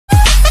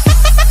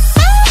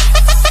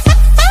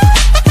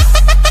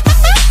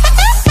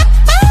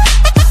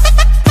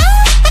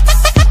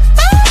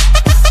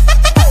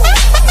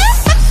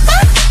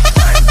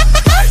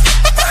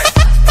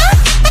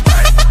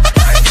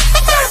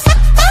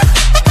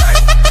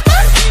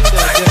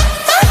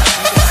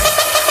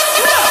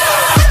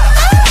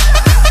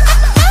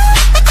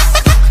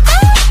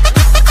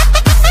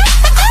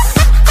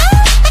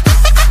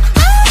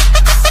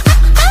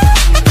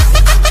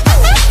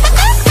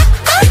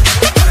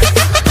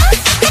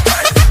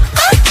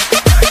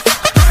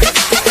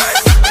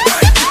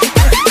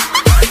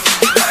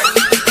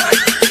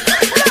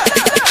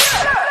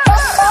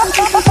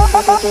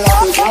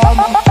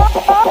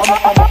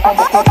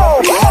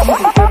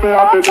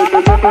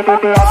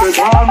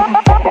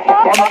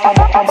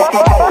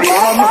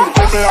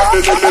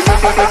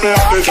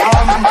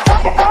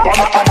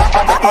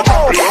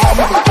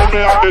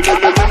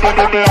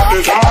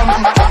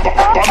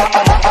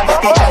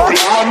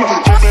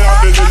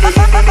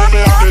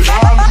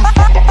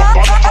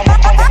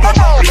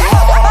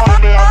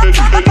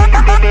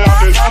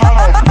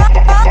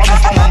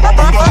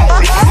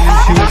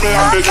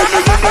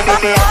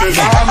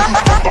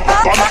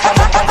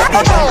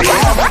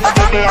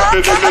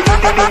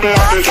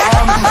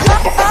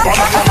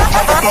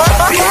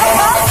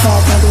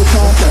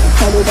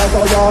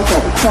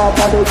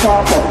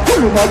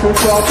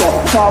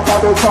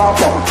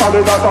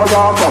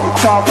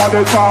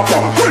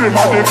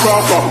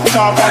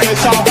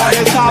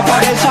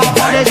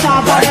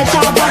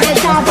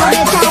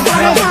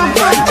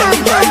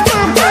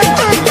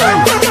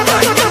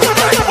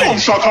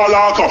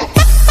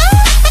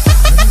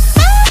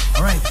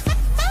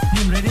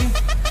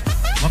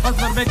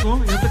वापस बरबेकु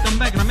you have to come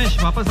back Ramesh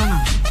वापस आना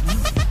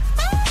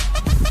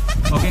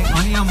okay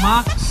on your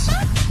marks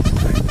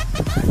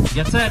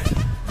get set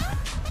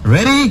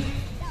ready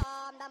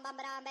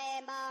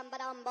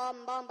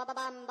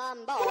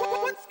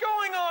what's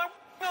going on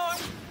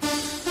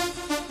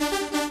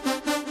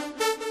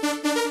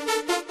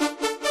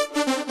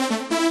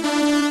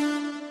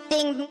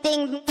ding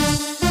ding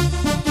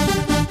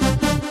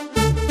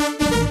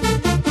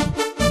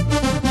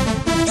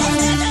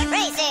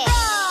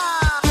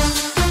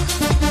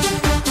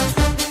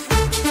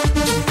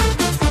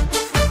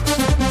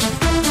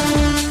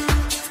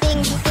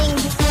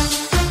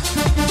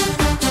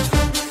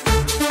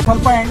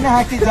ಸ್ವಲ್ಪ ಎಣ್ಣೆ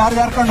ಹಾಕಿ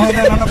ಜಾರ್ಕೊಂಡು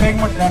ಹೋದ್ರೆ ನಾನು ಬೇಗ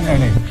ಮಾಡ್ತೀನಿ ಅಂತ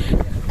ಹೇಳಿ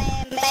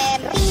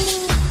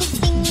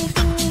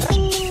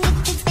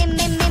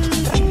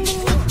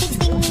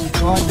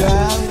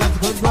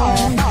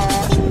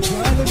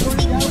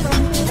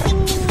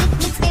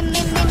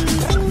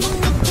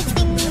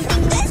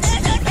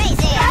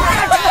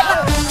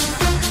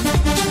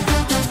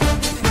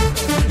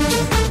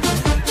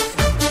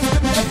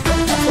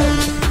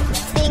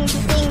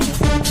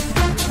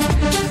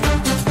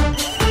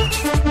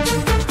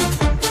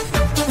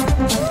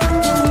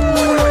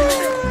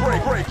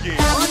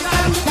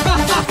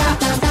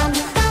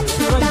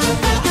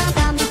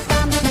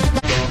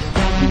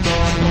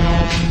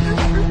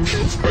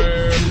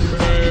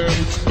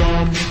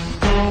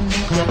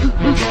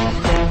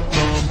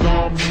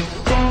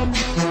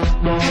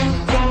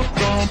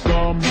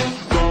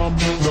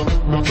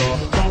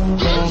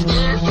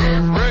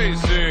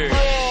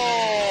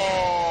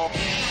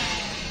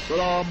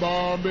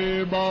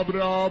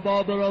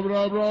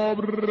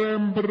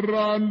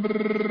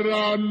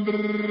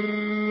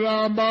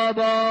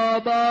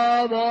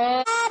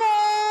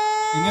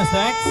in your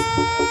sex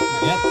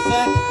get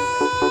set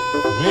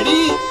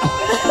ready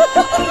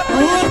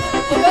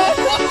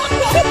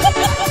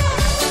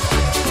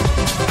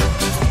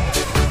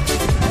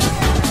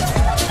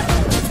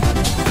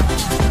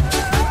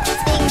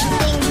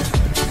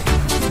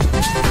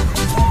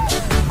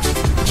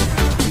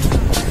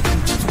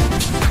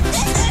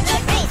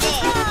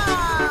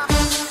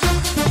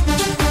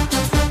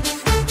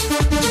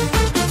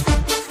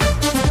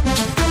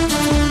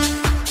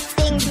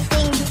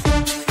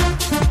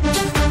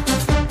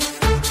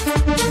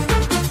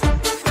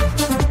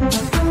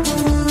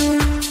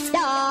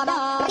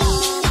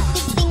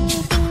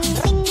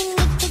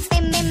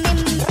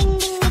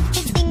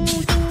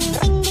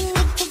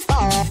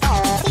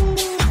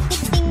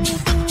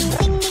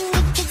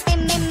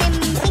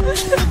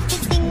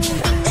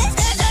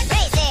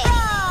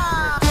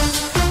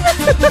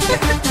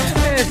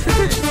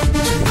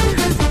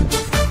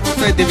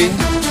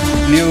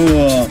ನೀವು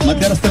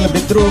ಮಧ್ಯರಸ್ಥೆಲ್ಲ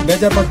ಬಿದ್ರು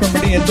ಬೇಜಾರು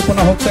ಮಾಡ್ಕೊಂಡ್ಬಿಟ್ಟು ಎದ್ದು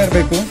ಪುನಃ ಹೋಗ್ತಾ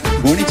ಇರಬೇಕು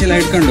ಗೋಣಿ ಚೀಲ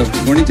ಇಟ್ಕೊಂಡು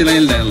ಗೋಣಿ ಚೀಲ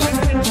ಇಲ್ಲದೆ ಅಲ್ಲ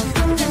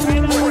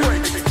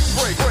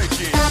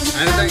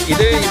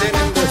ಇದೇ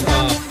ನಿಮ್ದು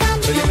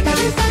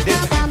ಪ್ರಿಲಿಮಿನರೀಸ್ ಇದೇ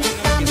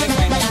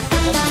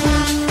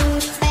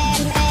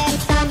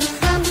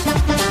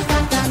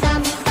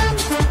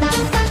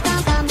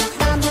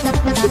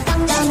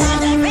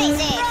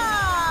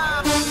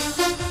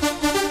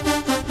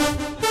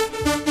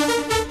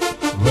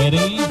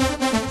ready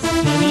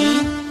steady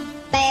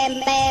bam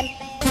bam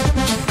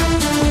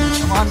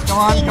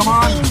come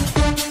on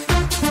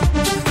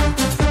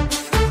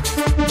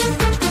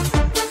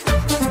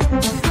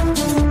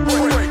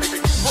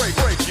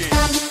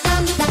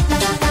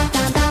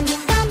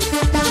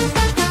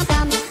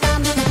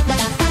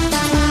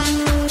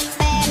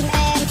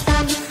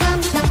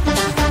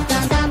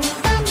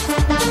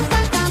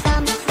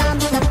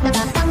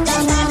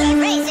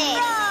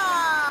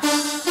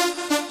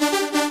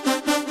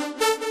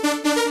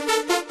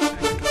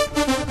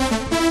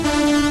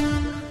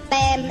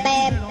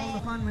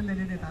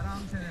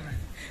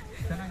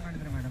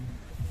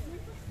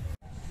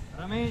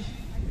Ramesh,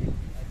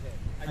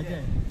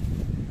 Ajay,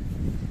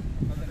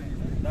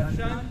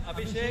 Darshan,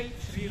 Abhishek,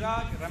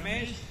 Srirag,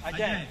 Ramesh,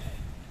 Ajay.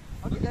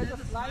 Okay, there's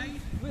a slight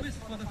twist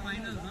for the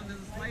finals. Now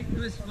there's a slight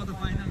twist for the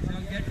finals. So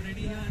get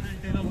ready here and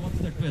I'll tell you what's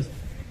the twist.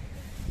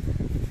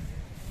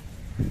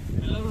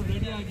 Ellaru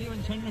ready agi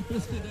one shanna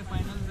twist ide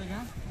finals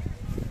daga.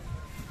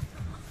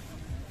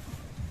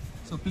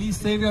 So please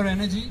save your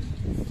energy.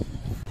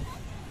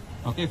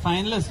 Okay,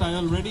 finalists, are you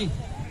all ready?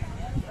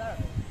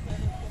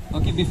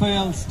 Okay, before you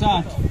all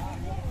start,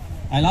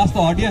 I'll ask the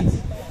audience.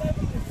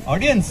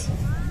 Audience,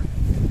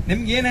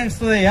 nimge ಏನು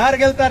ಅನಿಸ್ತದೆ? ಯಾರು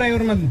ಗೆಲ್ತಾರೆ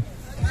ಇವ್ರ ಮಧ್ಯೆ?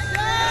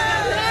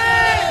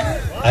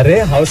 Arey,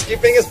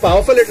 housekeeping is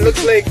powerful. It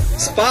looks like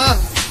spa.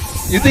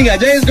 You think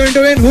Ajay is going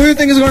to win? Who you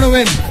think is going to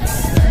win?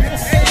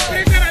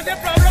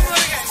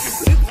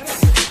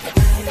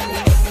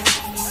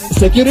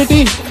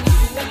 Security.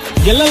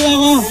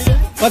 ಗೆಲ್ಲಲ್ಲವ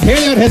ಮತ್ತೆ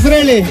ಹೇಳಿ ಅವ್ರ ಹೆಸರು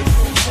ಹೇಳಿ.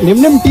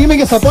 ನಿಮ್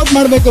ಟೀಮಿಗೆ ಸಪೋರ್ಟ್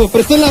ಮಾಡಬೇಕು.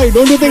 Priscilla,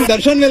 don't you think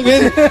Darshan will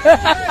win?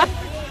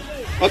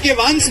 Okay,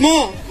 once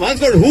more.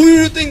 Who do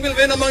you think will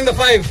win among the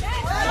 5?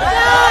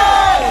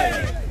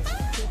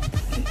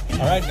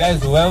 Alright guys,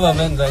 whoever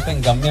wins, I think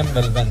Gamyam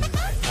will win.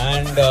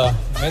 And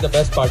may the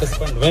best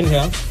participant win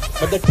here.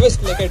 But the twist,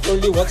 like I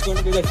told you, what's going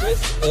to be the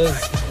twist is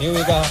new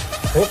ಈಗ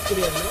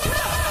hopefully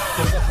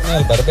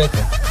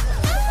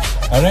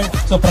Alright,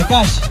 so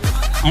Prakash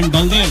and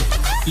Baldev,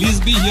 please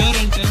be here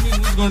and tell me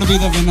who's going to be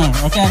the winner.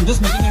 Okay, I'm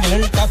just making it a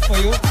little tough for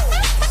you.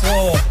 So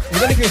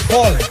even if you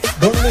fall,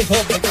 don't lose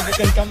hope because you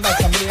can come back.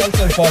 Somebody else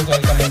will fall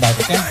while coming back,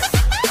 okay?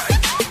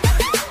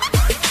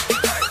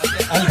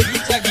 I'll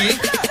reach again.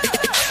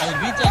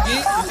 You can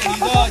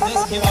either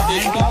just give a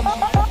hand down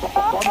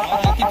or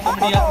I'll keep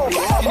somebody up.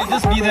 Can you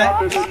just be there?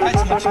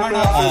 Catch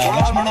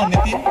Lakshman or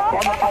Nitin.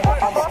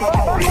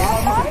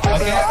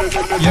 Okay?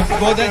 You have to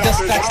go there,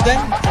 just touch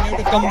them and you have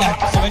to come back.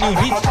 So when you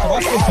reach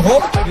cross this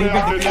rope, you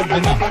will be declared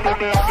winner.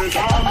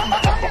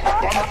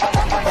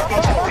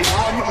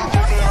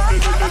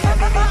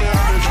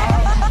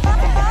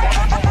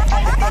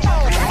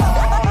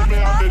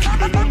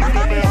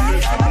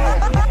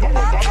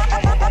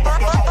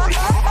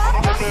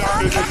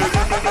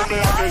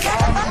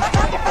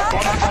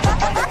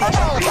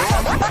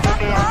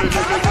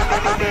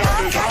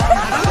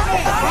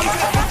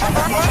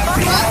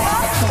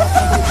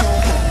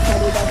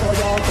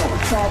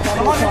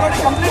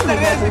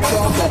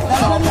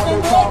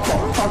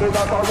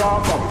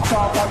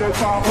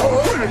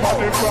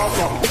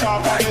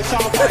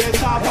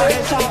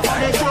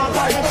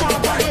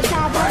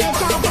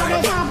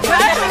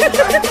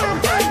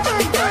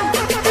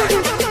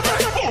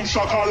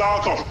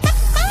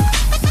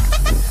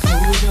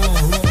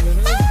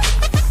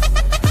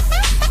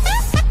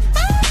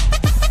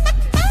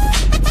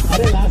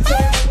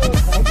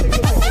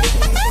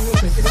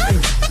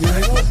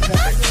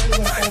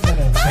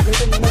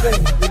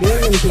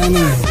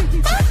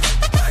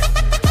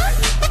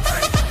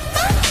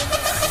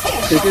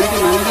 Security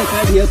manager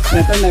said he has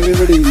threatened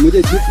everybody.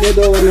 मुझे जीतने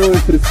दो वरना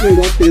मैं frisking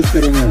बहुत तेज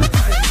करूँगा.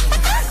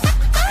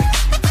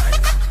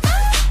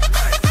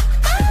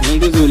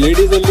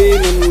 Ladies only,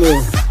 number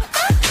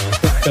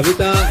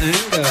Kavita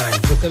and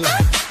Priscilla.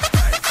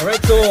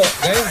 Alright, so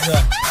guys,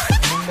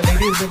 among the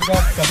ladies we've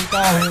got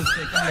Kavita who is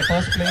taking the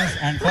first place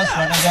and first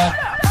runner-up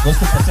goes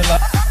to Priscilla.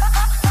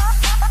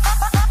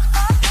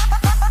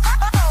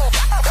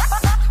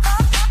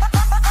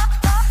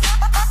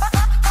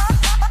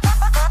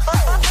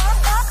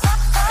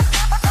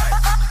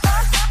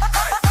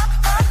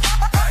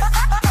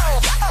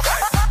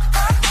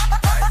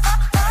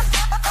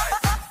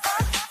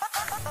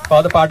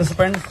 For the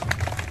participants,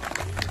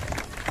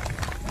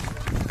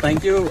 thank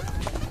you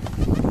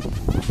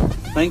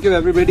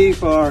everybody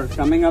for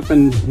coming up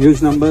in huge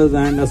numbers,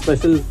 and a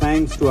special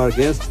thanks to our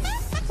guests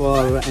for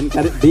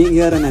being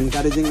here and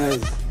encouraging us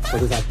for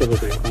this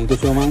activity. Thank you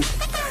so much.